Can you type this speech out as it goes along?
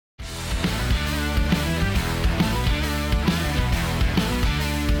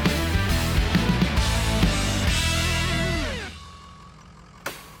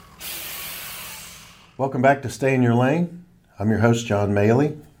Welcome back to Stay in Your Lane. I'm your host, John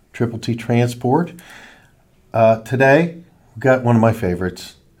Maley, Triple T Transport. Today, we've got one of my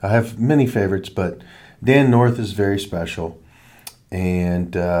favorites. I have many favorites, but Dan North is very special.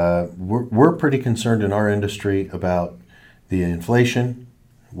 And we're pretty concerned in our industry about the inflation.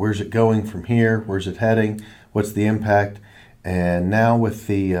 Where's it going from here? Where's it heading? What's the impact? And now with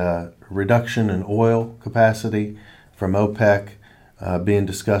the reduction in oil capacity from OPEC being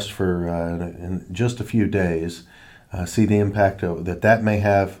discussed for in just a few days, see the impact that may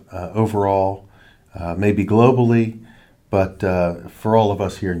have overall, maybe globally, but for all of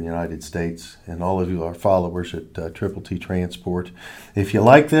us here in the United States and all of you, our followers at Triple T Transport. If you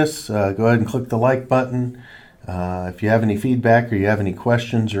like this, go ahead and click the like button. If you have any feedback or you have any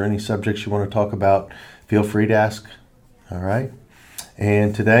questions or any subjects you want to talk about, feel free to ask. All right.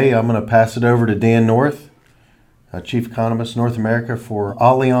 And today I'm going to pass it over to Dan North, Chief Economist, North America for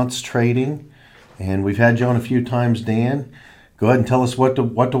Allianz Trading. And we've had you on a few times, Dan. Go ahead and tell us what to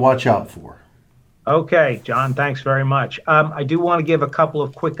watch out for. Okay, John, thanks very much. I do want to give a couple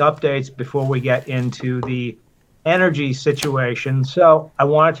of quick updates before we get into the energy situation. So I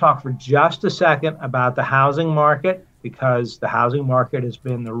want to talk for just a second about the housing market, because the housing market has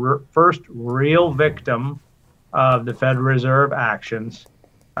been the first real victim of the Federal Reserve actions.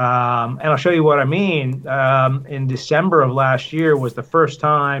 And I'll show you what I mean. In December of last year was the first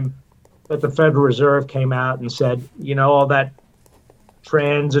time that the Federal Reserve came out and said, all that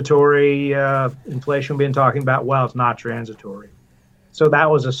transitory inflation we've been talking about, well, it's not transitory. So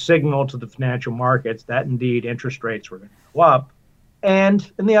that was a signal to the financial markets that indeed interest rates were going to go up. And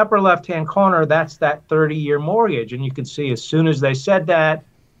in the upper left-hand corner, that's that 30-year mortgage. And you can see as soon as they said that,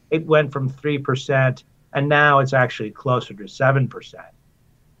 it went from 3%, and now it's actually closer to 7%.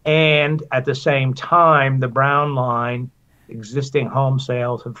 And at the same time, the brown line, existing home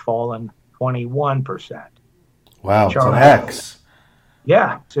sales have fallen 21%. Wow, it's an X.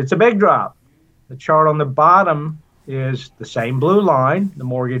 Yeah, so it's a big drop. The chart on the bottom is the same blue line, the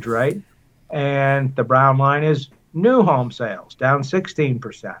mortgage rate, and the brown line is new home sales, down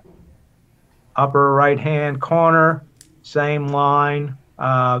 16%. Upper right-hand corner, same line,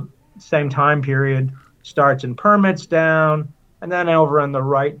 same time period, starts and permits down. And then over on the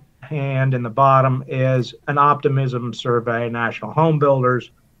right hand in the bottom is an optimism survey, National Home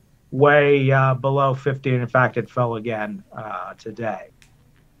Builders, way below 50. And in fact, it fell again today.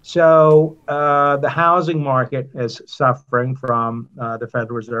 So the housing market is suffering from the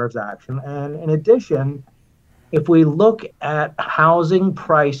Federal Reserve's action. And in addition, if we look at housing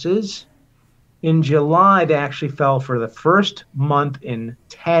prices, in July, they actually fell for the first month in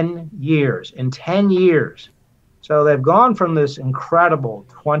 10 years. In 10 years. So they've gone from this incredible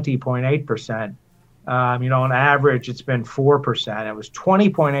 20.8%. On average, it's been 4%. It was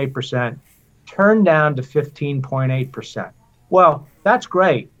 20.8%, turned down to 15.8%. Well, that's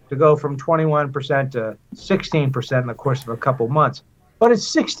great to go from 21% to 16% in the course of a couple months. But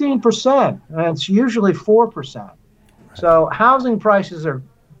it's 16%, and it's usually 4%. So housing prices are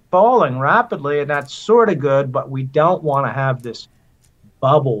falling rapidly, and that's sort of good, but we don't want to have this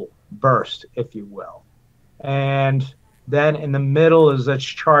bubble burst, if you will. And then in the middle is this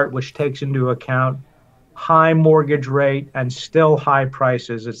chart which takes into account high mortgage rate and still high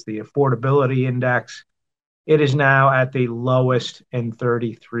prices. It's the affordability index. It is now at the lowest in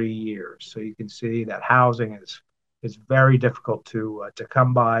 33 years. So you can see that housing is very difficult to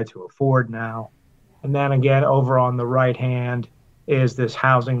come by, to afford now. And then again, over on the right hand is this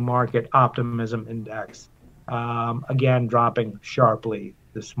housing market optimism index, again dropping sharply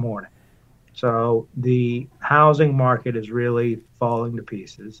this morning. So the housing market is really falling to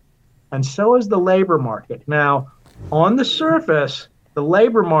pieces, and so is the labor market. Now, on the surface, the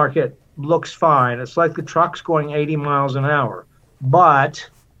labor market looks fine. It's like the truck's going 80 miles an hour, but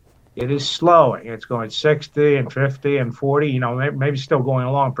it is slowing. It's going 60 and 50 and 40, maybe still going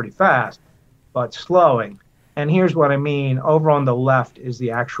along pretty fast, but slowing. And here's what I mean. Over on the left is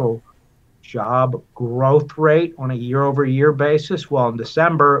the actual job growth rate on a year-over-year basis. Well, in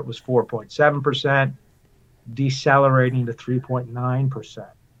December, it was 4.7%, decelerating to 3.9%.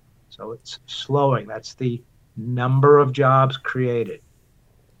 So it's slowing. That's the number of jobs created.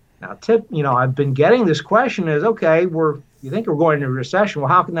 Now, I've been getting this question is, okay, you think we're going into a recession. Well,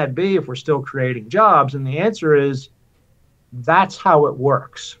 how can that be if we're still creating jobs? And the answer is, that's how it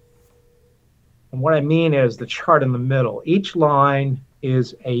works. And what I mean is the chart in the middle. Each line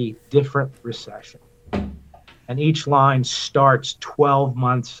is a different recession. And each line starts 12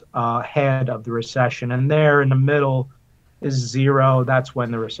 months ahead of the recession. And there in the middle is 0. That's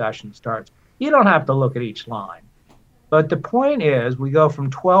when the recession starts. You don't have to look at each line. But the point is, we go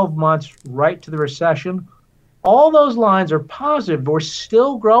from 12 months right to the recession. All those lines are positive. We're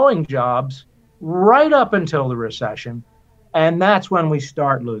still growing jobs right up until the recession. And that's when we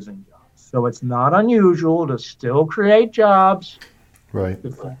start losing jobs. So it's not unusual to still create jobs Right.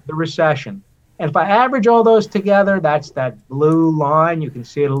 before the recession. And if I average all those together, that's that blue line. You can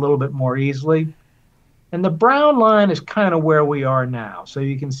see it a little bit more easily. And the brown line is kind of where we are now. So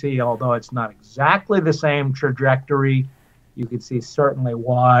you can see, although it's not exactly the same trajectory, you can see certainly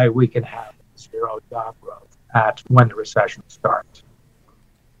why we can have zero job growth at when the recession starts.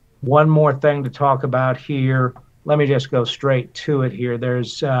 One more thing to talk about here. Let me just go straight to it here.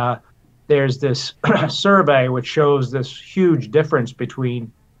 There's this survey which shows this huge difference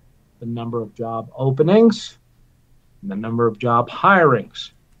between the number of job openings and the number of job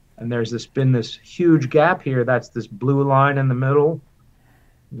hirings. And there's been this huge gap here. That's this blue line in the middle.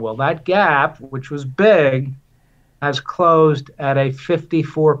 Well, that gap, which was big, has closed at a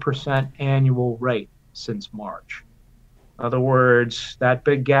 54% annual rate since March. In other words, that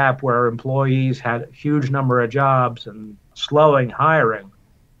big gap where employees had a huge number of jobs and slowing hiring,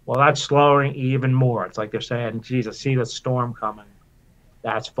 well, that's slowing even more. It's like they're saying, geez, I see the storm coming.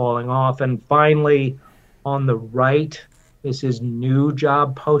 That's falling off. And finally, on the right, this is new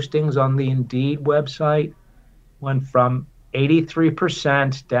job postings on the Indeed website. Went from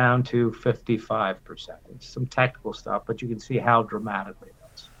 83% down to 55%. It's some technical stuff, but you can see how dramatically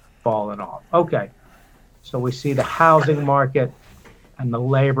that's fallen off. Okay, so we see the housing market and the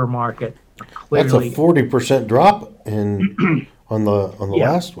labor market are clearly. That's a 40% drop in on the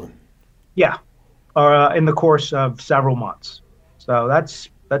Yeah. last one. Yeah, in the course of several months. So that's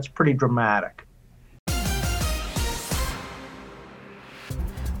pretty dramatic.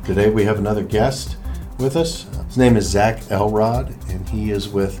 Today we have another guest with us. His name is Zach Elrod, and he is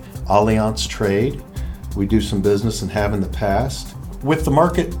with Allianz Trade. We do some business and have in the past. With the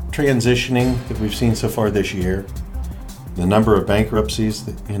market transitioning that we've seen so far this year, the number of bankruptcies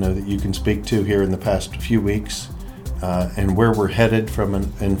that you can speak to here in the past few weeks, and where we're headed from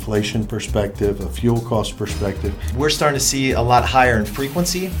an inflation perspective, a fuel cost perspective. We're starting to see a lot higher in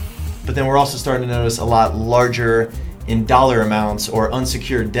frequency, but then we're also starting to notice a lot larger in dollar amounts or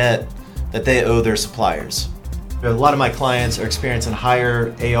unsecured debt that they owe their suppliers. A lot of my clients are experiencing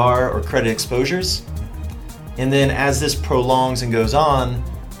higher AR or credit exposures. And then as this prolongs and goes on,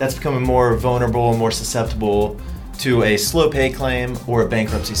 that's becoming more vulnerable and more susceptible to a slow pay claim or a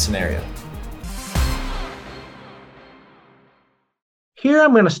bankruptcy scenario. Here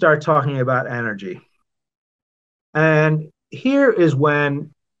I'm going to start talking about energy. And here is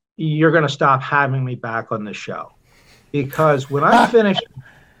when you're going to stop having me back on the show. Because when I'm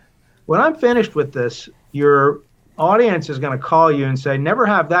finished with this, your audience is going to call you and say, never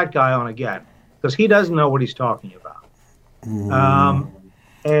have that guy on again, because he doesn't know what he's talking about.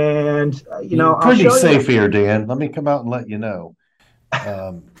 You're pretty safe here, Dan. Let me come out and let you know.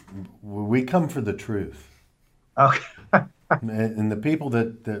 We come for the truth. Okay. And the people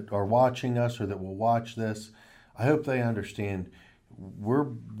that are watching us or that will watch this, I hope they understand we're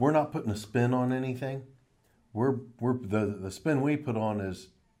not putting a spin on anything. We're the spin we put on is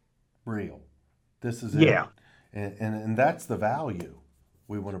real. This is it. Yeah. And that's the value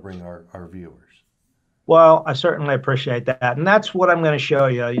we want to bring our viewers. Well, I certainly appreciate that. And that's what I'm going to show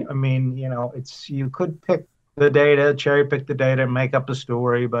you. I mean, you could pick the data, cherry pick the data and make up a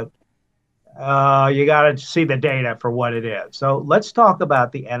story, but you got to see the data for what it is. So let's talk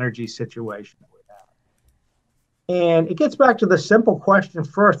about the energy situation that we have. And it gets back to the simple question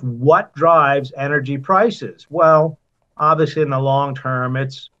first: what drives energy prices? Well, obviously in the long term,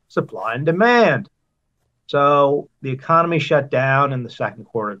 it's supply and demand. So the economy shut down in the second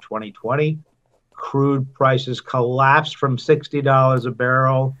quarter of 2020. Crude prices collapsed from $60 a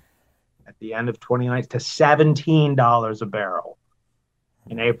barrel at the end of 2019 to $17 a barrel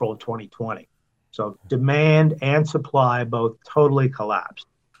in April of 2020. So demand and supply both totally collapsed.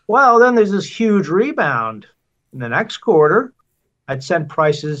 Well, then there's this huge rebound in the next quarter. I'd sent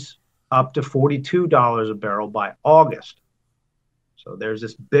prices up to $42 a barrel by August. So there's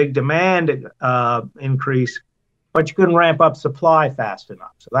this big demand increase, but you couldn't ramp up supply fast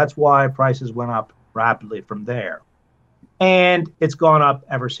enough. So that's why prices went up rapidly from there. And it's gone up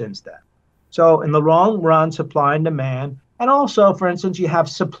ever since then. So in the long run, supply and demand. And also, for instance, you have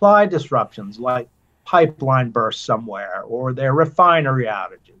supply disruptions like pipeline bursts somewhere, or there are refinery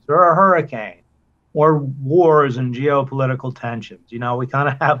outages, or a hurricane, or wars and geopolitical tensions. We kind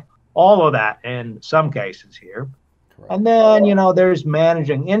of have all of that in some cases here. Correct. And then, there's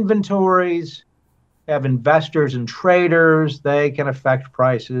managing inventories. You have investors and traders. They can affect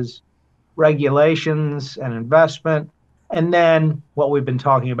prices. Regulations and investment. And then what we've been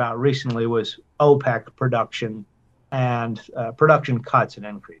talking about recently was OPEC production and production cuts and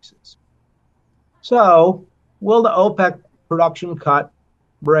increases. So will the OPEC production cut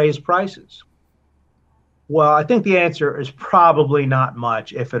raise prices? Well, I think the answer is probably not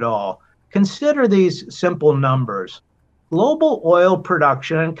much, if at all. Consider these simple numbers. Global oil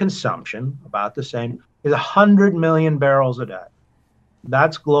production and consumption, about the same, is 100 million barrels a day.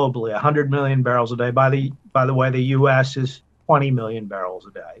 That's globally 100 million barrels a day. By the way, the U.S. is 20 million barrels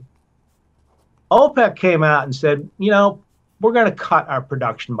a day. OPEC came out and said, we're going to cut our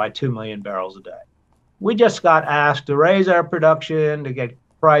production by 2 million barrels a day. We just got asked to raise our production to get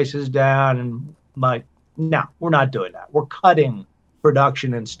prices down, and no, we're not doing that. We're cutting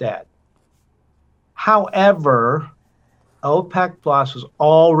production instead. However, OPEC Plus was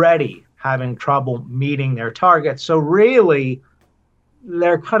already having trouble meeting their targets. So really,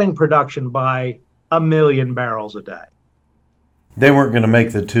 they're cutting production by 1 million barrels a day. They weren't going to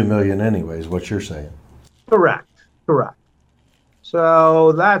make the 2 million anyways, what you're saying. Correct.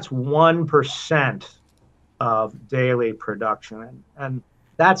 So that's 1% of daily production. And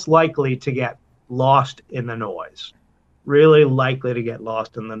that's likely to get lost in the noise. Really likely to get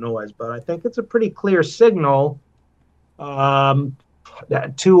lost in the noise. But I think it's a pretty clear signal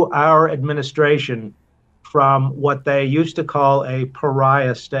to our administration from what they used to call a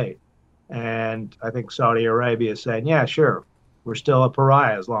pariah state. And I think Saudi Arabia is saying, yeah, sure, we're still a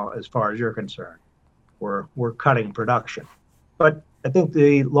pariah as far as you're concerned. We're cutting production. But I think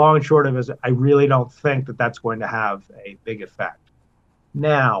the long and short of it is I really don't think that that's going to have a big effect.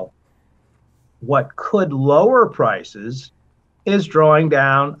 Now, what could lower prices is drawing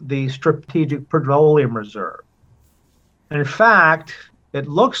down the Strategic Petroleum Reserve. In fact, it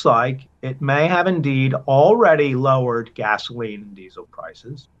looks like it may have indeed already lowered gasoline and diesel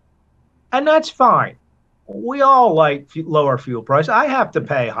prices. And that's fine. We all like lower fuel prices. I have to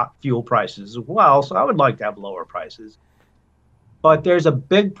pay fuel prices as well, so I would like to have lower prices. But there's a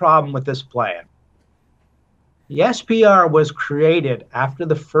big problem with this plan. The SPR was created after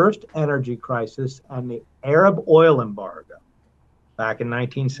the first energy crisis and the Arab oil embargo back in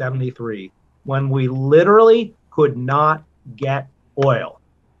 1973, when we literally could not get oil.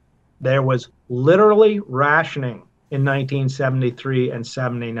 There was literally rationing in 1973 and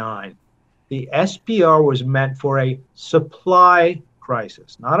 79. The SPR was meant for a supply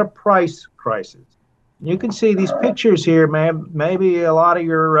crisis, not a price crisis. You can see these pictures here, maybe a lot of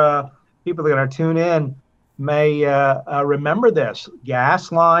your people that are going to tune in may remember this.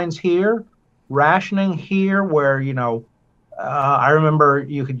 Gas lines here, rationing here, where, I remember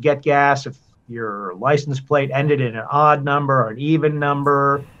you could get gas if your license plate ended in an odd number or an even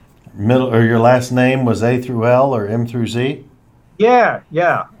number. Or your last name was A through L or M through Z? Yeah.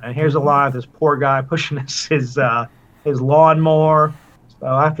 And here's a line of this poor guy pushing his lawnmower. So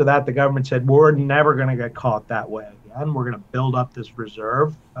after that, the government said, we're never going to get caught that way again. We're going to build up this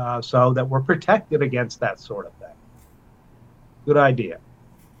reserve so that we're protected against that sort of thing. Good idea.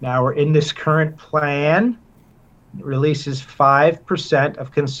 Now we're in this current plan. It releases 5%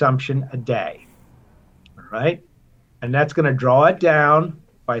 of consumption a day. All right. And that's going to draw it down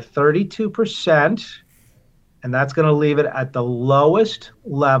by 32%. And that's going to leave it at the lowest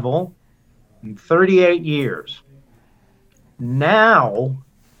level in 38 years. Now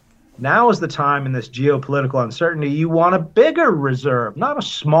is the time in this geopolitical uncertainty you want a bigger reserve, not a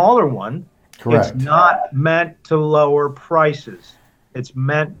smaller one. Correct. It's not meant to lower prices. It's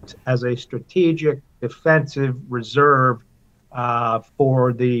meant as a strategic defensive reserve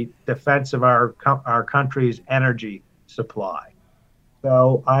for the defense of our country's energy supply.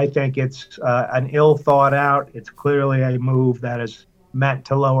 So I think it's an ill thought out. It's clearly a move that is meant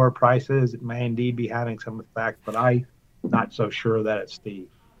to lower prices. It may indeed be having some effect, but I'm not so sure that it's the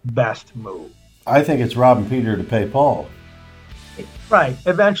best move. I think it's robbing Peter to pay Paul. Right.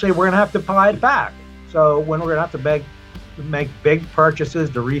 Eventually, we're going to have to buy it back. So when we're going to have to make big purchases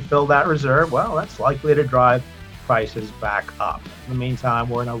to refill that reserve, well, that's likely to drive prices back up. In the meantime,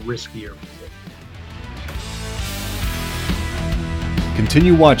 we're in a riskier position.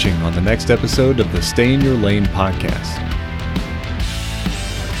 Continue watching on the next episode of the Stay in Your Lane podcast.